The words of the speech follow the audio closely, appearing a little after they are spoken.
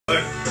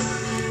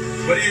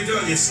What are you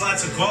doing? Your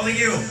sluts are calling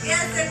you?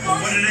 Yes, they're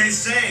calling. What do they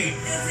say?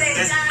 They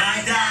say,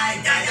 die,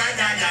 die, die, die,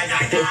 die, die,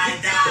 die,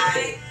 die,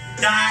 die.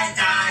 Die,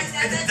 die,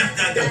 die,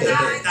 die,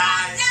 die,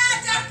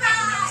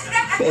 die.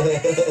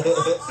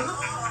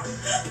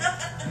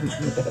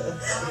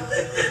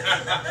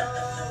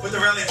 Put the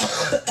rally.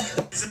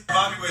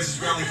 Bobby wears his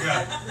rally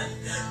cap.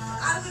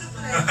 I'm gonna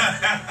play.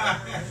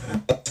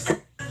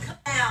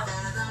 Out.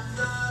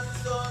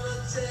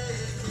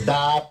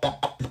 Die, die.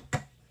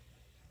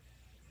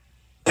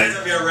 That's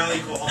gonna be a rally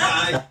call.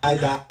 Die, Die,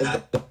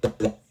 die.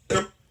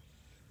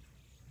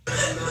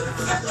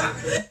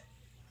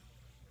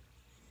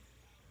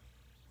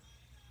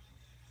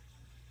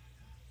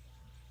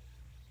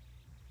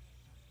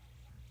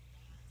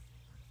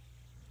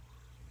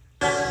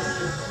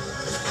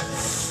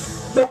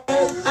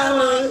 I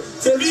want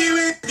to be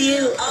with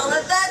you All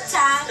of the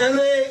time. and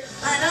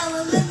all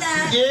of the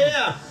night.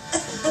 yeah.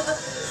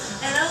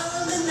 And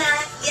all of the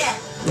night. Yeah.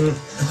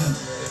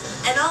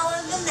 And all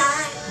of the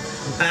night.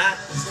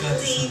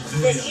 Believe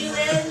that you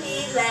and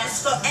me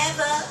last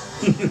forever.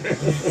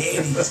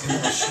 Andy's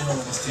gonna show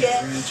us the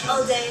Yeah.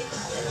 All day.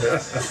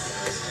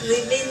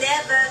 Leave me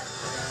never.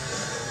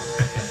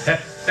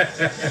 The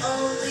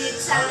only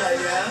time I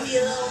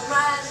feel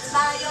alright is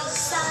by your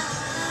side.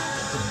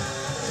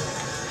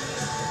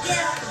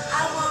 Yeah, I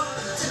want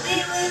to be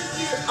with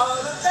you all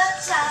of the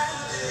time.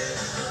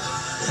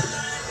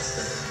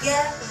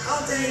 Yeah,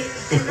 all day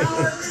and all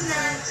of the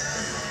night.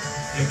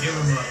 Yeah, give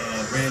him a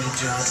Randy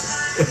Johnson.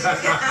 I'm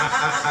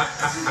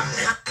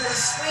gonna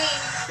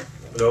scream.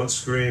 Don't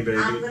scream, baby.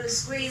 I'm gonna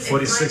scream.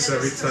 46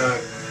 every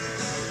time.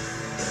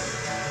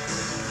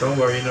 Don't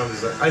worry, you know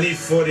this. I need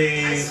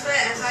 40. I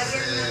swear, if I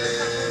get another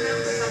couple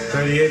numbers, I'm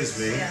 38 is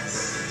me.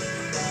 Yes.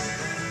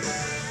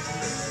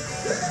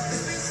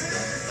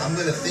 I'm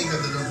gonna think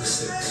of the number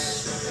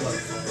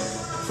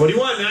 6.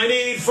 41. I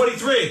need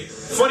 43.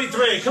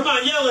 43. Come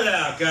on, yell it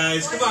out,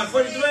 guys. Come on,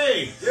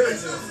 43. Give it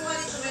to him.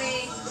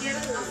 43. Give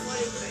it a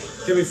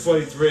 43. Give me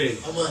 43.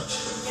 How much?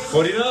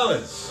 $40.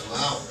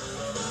 Wow.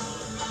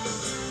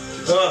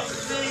 Ugh.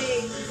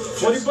 40.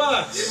 $40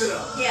 bucks. Give it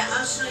up. Yeah,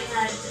 I'll show you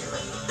how to do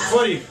it.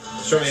 40.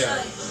 Show me how.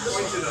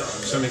 Point it up.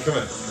 Show me, come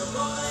on.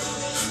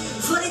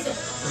 43.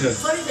 Yeah.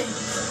 43.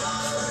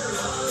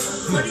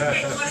 43.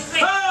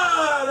 43.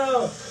 Ah,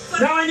 no.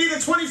 Now I need a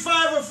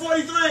 25 or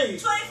 43. 25.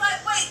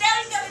 Wait, now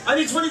you got it. I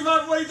need 25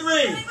 or 43.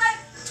 25, 43.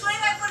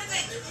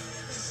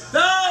 No.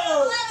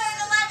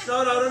 11. No, I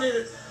don't need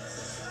it.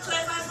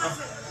 25,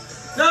 43.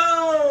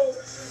 No.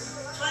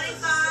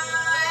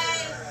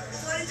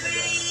 25,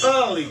 43.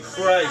 Holy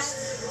Christ.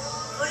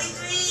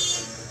 43.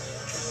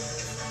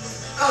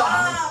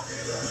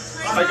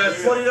 I got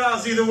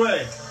 $40 either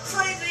way.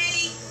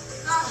 43.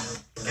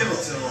 Give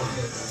it to him.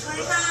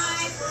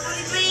 25,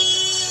 43.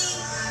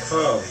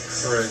 Oh,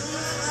 great.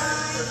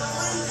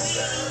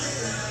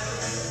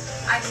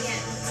 43. I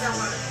can't. It's not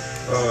working.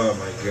 Oh,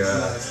 my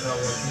God. That's not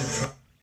working.